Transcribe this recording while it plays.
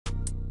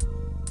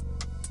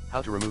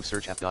How to remove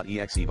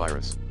SearchApp.exe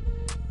virus.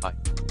 Hi.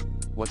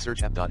 What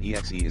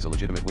SearchApp.exe is a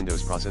legitimate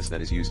Windows process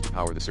that is used to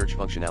power the search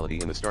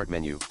functionality in the Start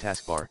menu,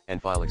 taskbar, and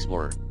File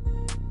Explorer.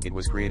 It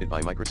was created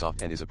by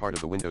Microsoft and is a part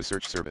of the Windows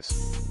Search service.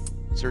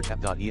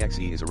 SearchApp.exe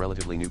is a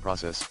relatively new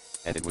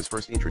process, and it was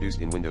first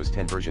introduced in Windows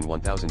 10 version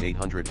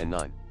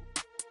 1809.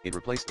 It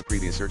replaced the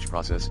previous search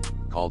process,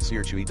 called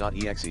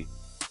SearchApp.exe.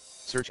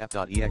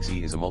 SearchApp.exe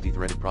is a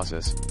multi-threaded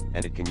process,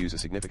 and it can use a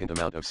significant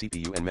amount of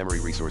CPU and memory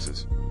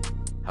resources.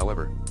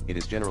 However, it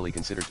is generally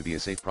considered to be a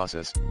safe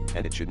process,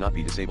 and it should not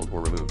be disabled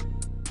or removed.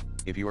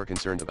 If you are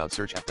concerned about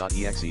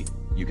SearchApp.exe,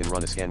 you can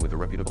run a scan with a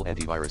reputable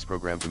antivirus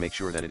program to make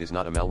sure that it is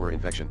not a malware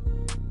infection.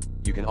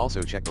 You can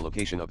also check the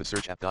location of the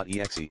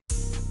SearchApp.exe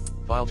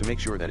file to make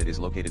sure that it is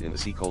located in the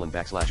c://System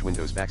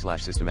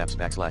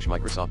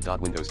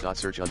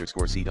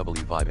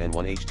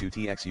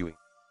apps/Microsoft.Windows.Search_CW5N1H2TXUE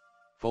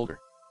folder.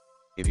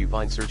 If you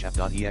find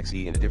SearchApp.exe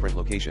in a different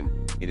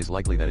location, it is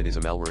likely that it is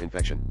a malware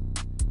infection.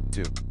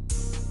 2.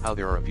 How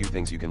there are a few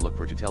things you can look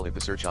for to tell if the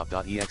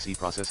SearchApp.exe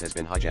process has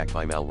been hijacked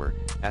by malware.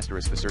 *,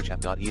 the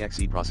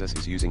SearchApp.exe process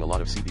is using a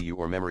lot of CPU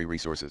or memory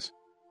resources.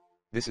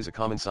 This is a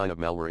common sign of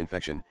malware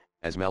infection,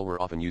 as malware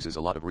often uses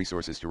a lot of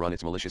resources to run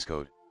its malicious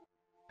code.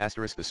 *, the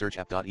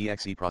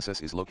SearchApp.exe process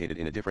is located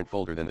in a different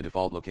folder than the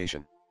default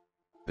location.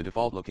 The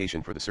default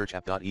location for the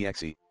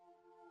SearchApp.exe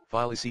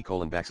file is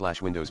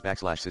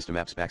c://Windows/System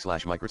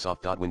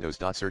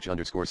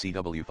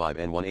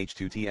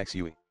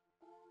apps/Microsoft.Windows.Search_CW5N1H2TXUE.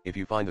 If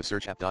you find the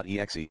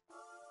SearchApp.exe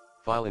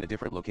file in a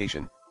different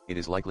location, it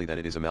is likely that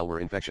it is a malware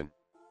infection.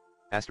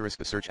 *, the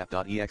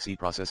SearchApp.exe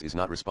process is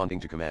not responding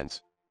to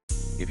commands.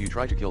 If you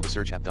try to kill the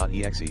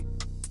SearchApp.exe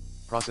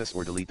process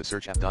or delete the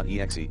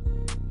SearchApp.exe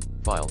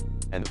file,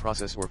 and the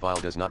process or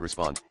file does not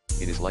respond,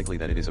 it is likely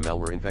that it is a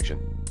malware infection.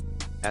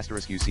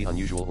 * you see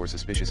unusual or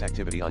suspicious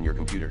activity on your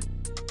computer.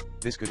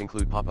 This could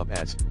include pop-up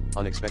ads,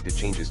 unexpected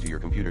changes to your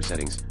computer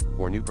settings,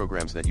 or new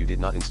programs that you did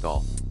not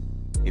install.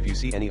 If you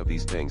see any of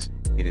these things,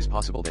 it is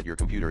possible that your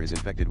computer is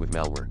infected with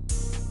malware.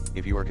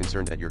 If you are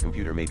concerned that your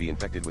computer may be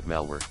infected with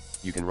malware,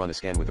 you can run a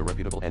scan with a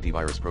reputable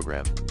antivirus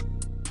program.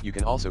 You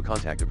can also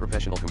contact a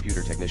professional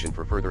computer technician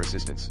for further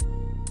assistance.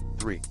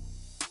 3.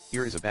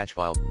 Here is a batch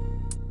file.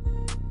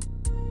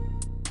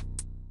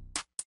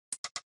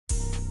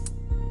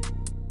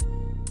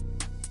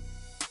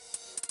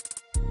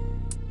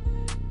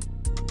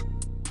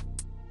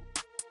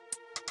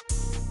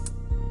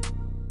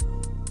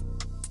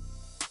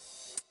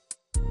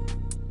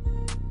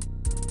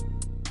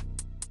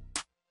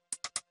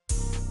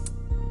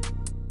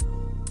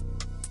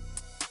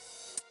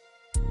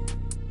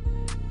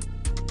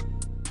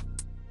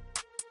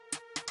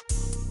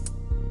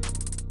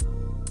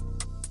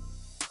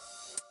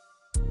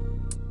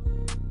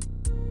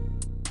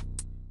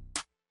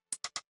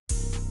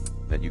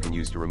 That you can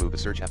use to remove the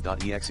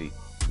SearchApp.exe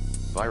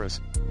virus.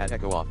 At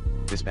echo off,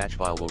 this batch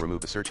file will remove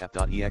the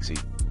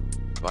SearchApp.exe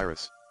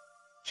virus.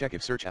 Check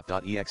if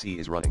SearchApp.exe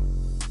is running.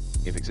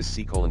 If exists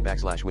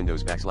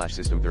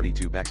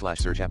c:/Windows/System32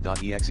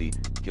 /SearchApp.exe,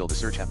 kill the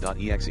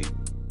SearchApp.exe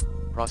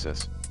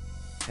process.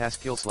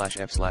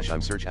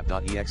 taskkill/f/I'm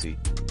SearchApp.exe.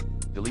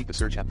 Delete the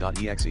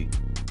SearchApp.exe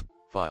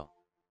file.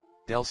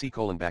 del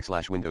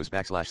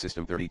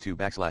c:/Windows/System32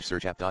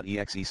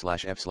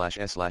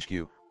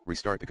 /SearchApp.exe/f/s/q,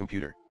 restart the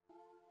computer.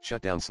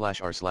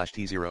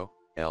 Shutdown/r/t0,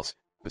 else,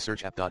 the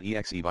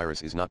SearchApp.exe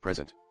virus is not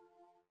present.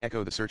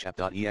 Echo the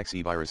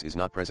SearchApp.exe virus is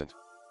not present.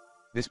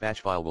 This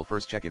batch file will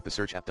first check if the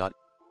SearchApp.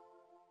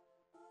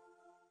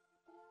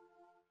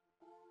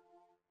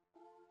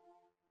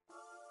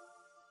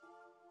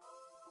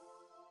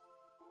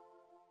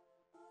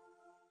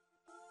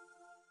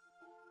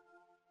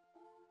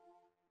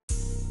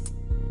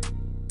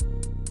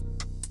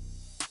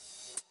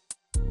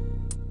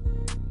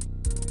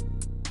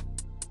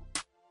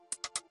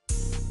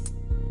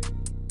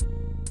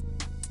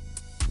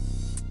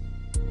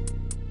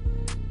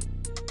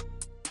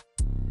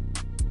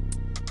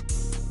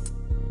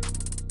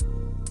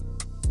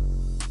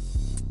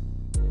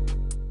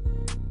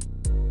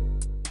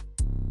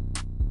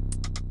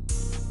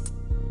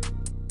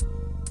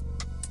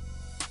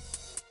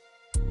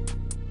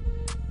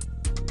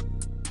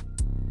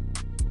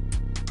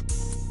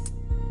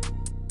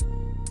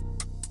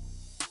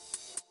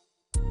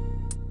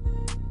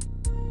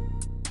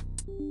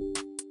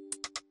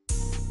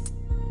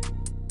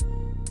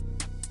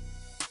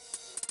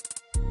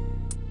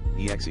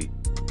 .exe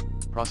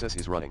process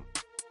is running.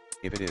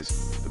 If it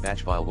is, the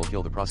batch file will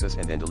kill the process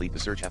and then delete the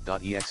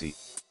SearchApp.exe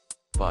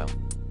file.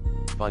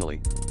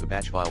 Finally, the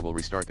batch file will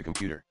restart the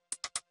computer.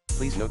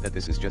 Please note that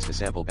this is just a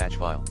sample batch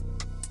file.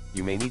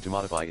 You may need to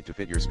modify it to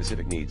fit your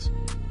specific needs.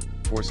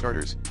 For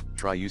starters,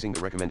 try using the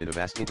recommended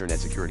Avast Internet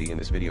Security in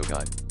this video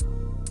guide.